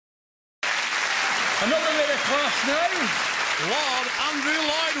Another bit of class now. Lord Andrew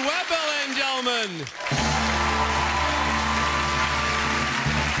Lloyd Webber, ladies and gentlemen.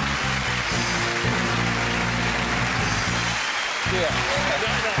 Yeah.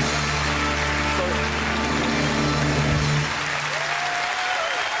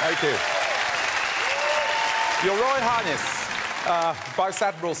 Thank you. Your Royal Highness, Vice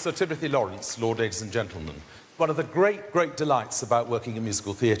Admiral Sir Timothy Lawrence, Lord, ladies and gentlemen, one of the great, great delights about working in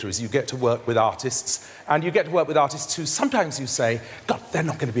musical theatre is you get to work with artists, and you get to work with artists who sometimes you say, God, they're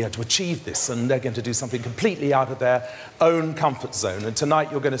not going to be able to achieve this, and they're going to do something completely out of their own comfort zone, and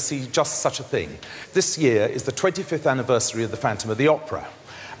tonight you're going to see just such a thing. This year is the 25th anniversary of The Phantom of the Opera,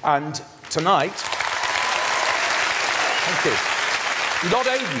 and tonight... Thank you. Not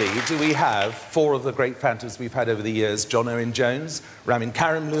only do we have four of the great phantoms we've had over the years, John Owen Jones, Ramin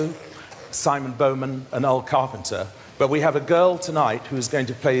Karimloo, Simon Bowman and Earl Carpenter, but we have a girl tonight who is going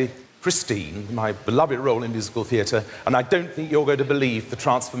to play Christine, my beloved role in musical theatre, and I don't think you're going to believe the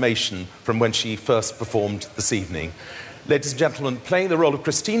transformation from when she first performed this evening. Ladies and gentlemen, playing the role of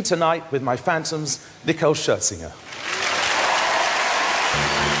Christine tonight with my phantoms, Nicole Scherzinger.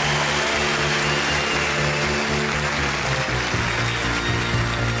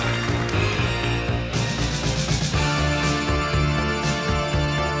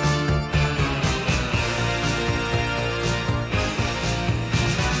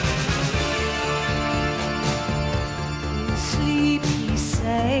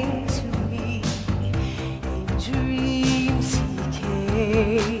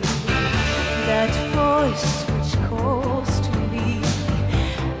 That voice which calls to me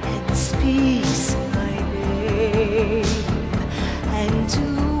and speaks my name, and do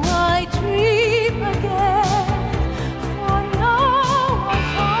I dream again? For now I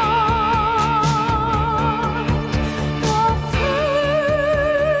find the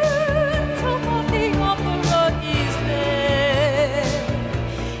phantom of the opera is there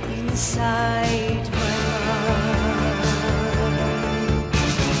inside my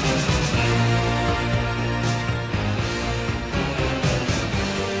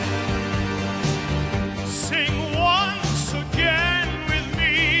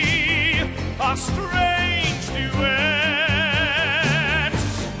a strange duet.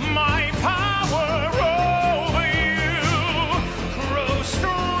 My power over you grows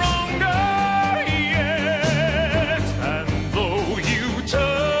stronger yet, and though you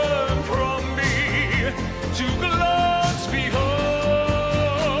turn from me to glance behind,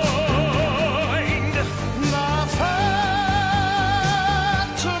 the phantom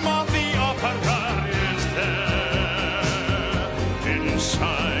of the opera is there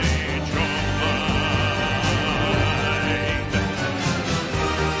inside.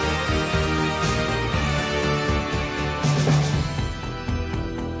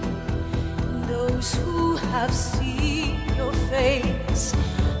 Who have seen your face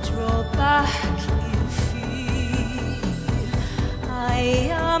draw back in fear. I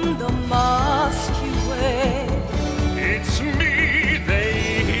am the mask you wear. It's me they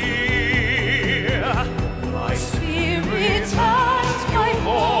hear. My spirit and my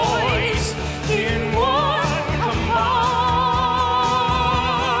voice in one combined.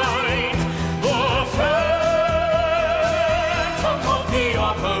 The phantom of the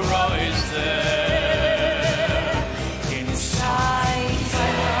opera